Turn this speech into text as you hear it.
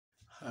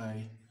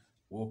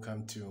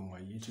Welcome to my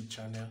YouTube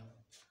channel.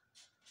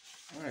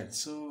 Alright,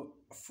 so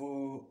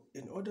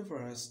in order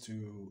for us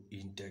to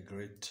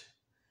integrate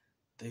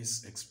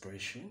this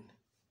expression,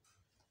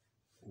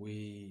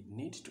 we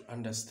need to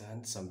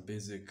understand some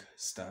basic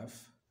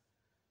stuff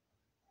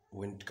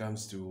when it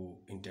comes to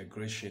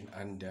integration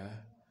under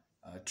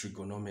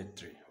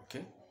trigonometry.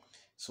 Okay,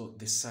 so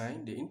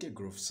the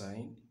integral of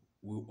sine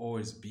will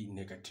always be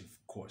negative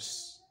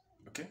cos.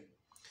 Okay,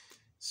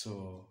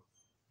 so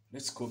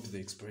let's copy the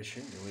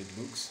expression the way it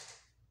looks.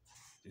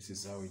 This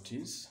is how it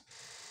is.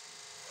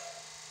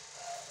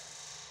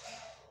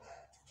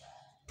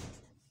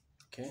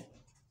 Okay,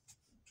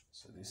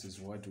 so this is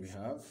what we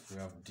have. We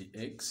have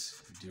dx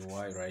dy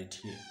right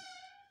here.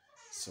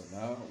 So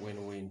now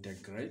when we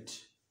integrate,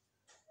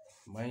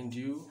 mind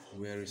you,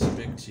 we are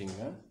respecting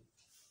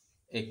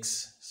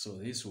x, so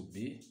this will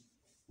be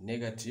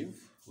negative.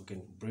 We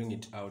can bring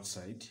it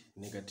outside.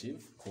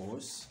 Negative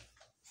cos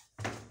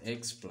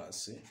x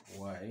plus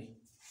y,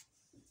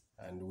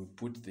 and we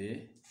put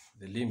the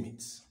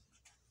limits.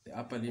 The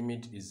upper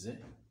limit is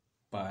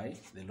pi,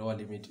 the lower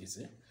limit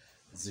is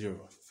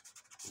 0.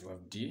 You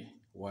have dy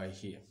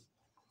here.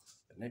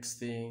 The next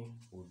thing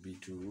would be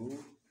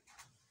to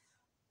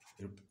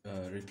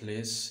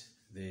replace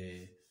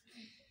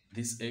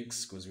this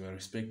x, because we are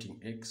respecting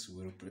x.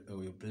 We'll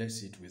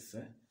replace it with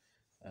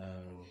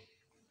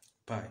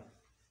pi.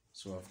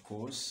 So of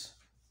course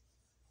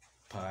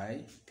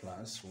pi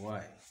plus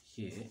y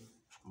here,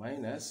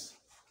 minus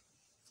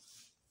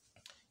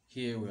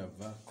here we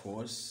have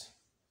cos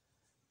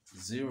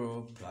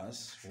 0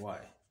 plus y.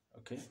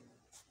 Okay,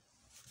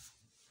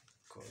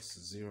 cos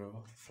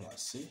 0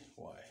 plus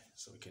y.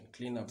 So we can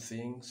clean up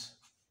things.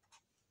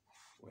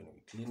 When we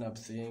clean up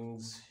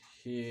things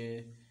here,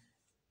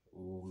 it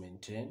will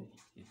maintain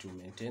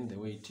the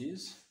way it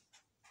is.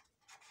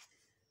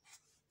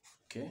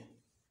 Okay,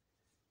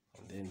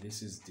 and then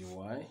this is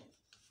dy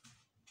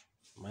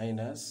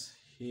minus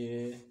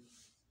here,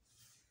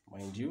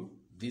 mind you,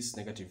 this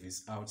negative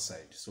is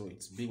outside, so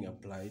it's being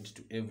applied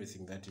to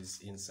everything that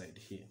is inside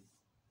here.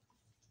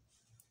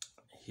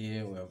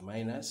 Here we have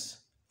minus,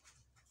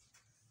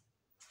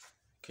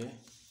 okay,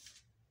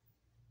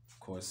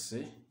 cos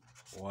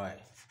y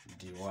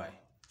dy.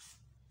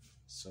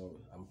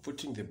 So I'm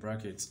putting the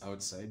brackets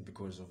outside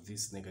because of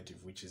this negative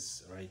which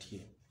is right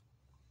here.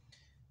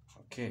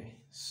 Okay,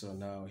 so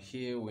now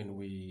here when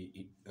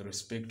we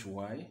respect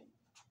y,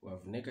 we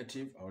have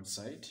negative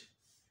outside,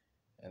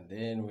 and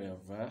then we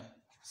have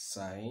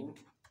sine.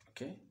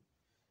 Okay,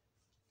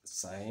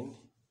 sine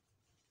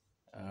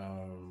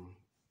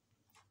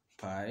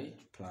pi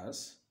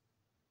plus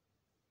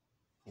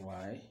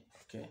y.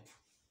 Okay,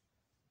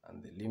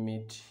 and the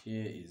limit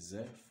here is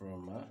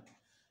from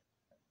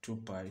 2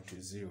 pi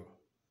to 0.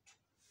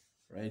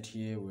 Right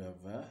here we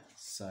have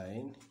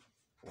sine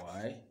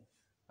y,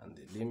 and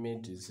the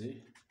limit is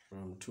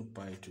from 2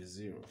 pi to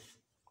 0.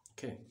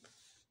 Okay,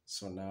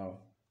 so now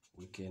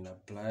we can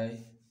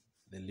apply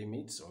the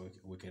limits, or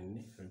we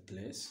can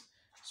replace.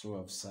 So we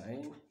have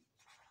sine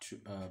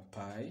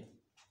pi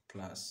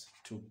plus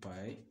 2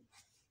 pi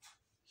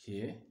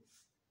here,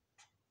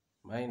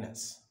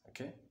 minus,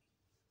 okay,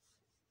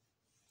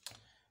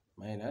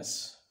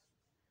 minus,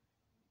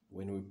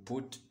 when we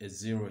put a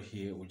 0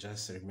 here, we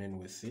just remain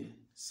with the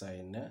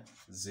sine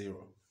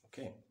 0.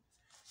 Okay,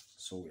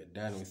 so we're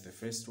done with the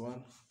first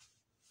one.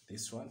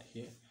 This one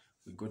here,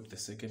 we got the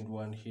second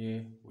one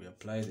here. We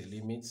apply the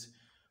limits.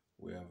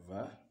 We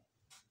have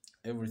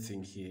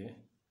everything here,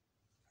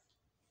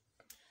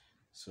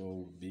 so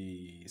will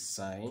be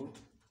sine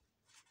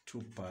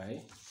 2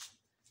 pi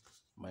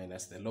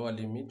minus the lower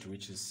limit,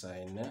 which is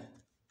sine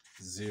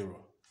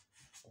 0.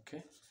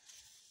 Okay,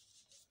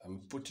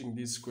 I'm putting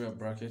these square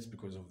brackets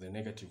because of the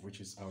negative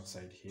which is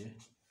outside here,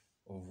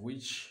 of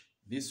which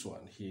this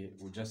one here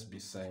will just be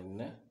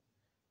sine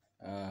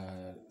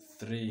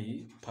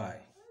 3 pi.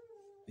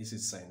 This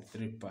is sine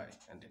 3 pi,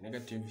 and the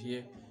negative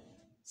here,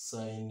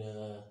 sine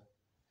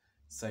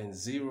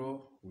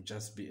 0 will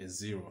just be a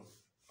 0.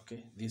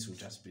 Okay, this will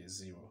just be a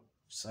 0.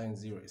 Sine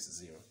 0 is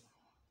 0.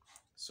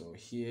 So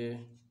here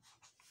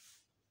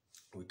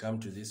we come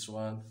to this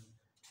one,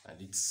 and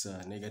it's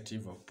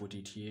negative. I'll put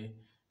it here.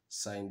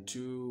 Sine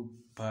 2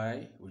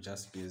 pi will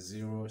just be a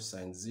 0.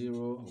 Sine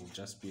 0 will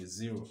just be a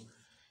 0.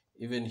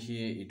 Even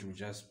here it will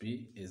just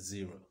be a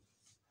 0.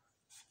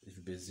 It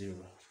will be 0,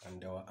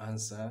 and our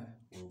answer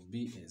will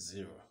be a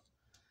 0.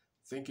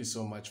 Thank you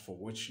so much for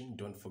watching.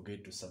 Don't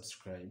forget to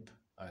subscribe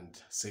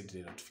and set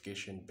the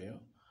notification bell,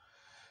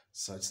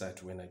 such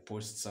that when I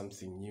post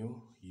something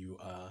new, you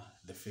are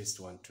the first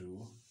one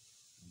to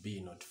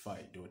be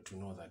notified, or to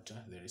know that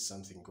there is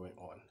something going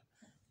on.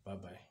 Bye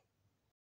bye.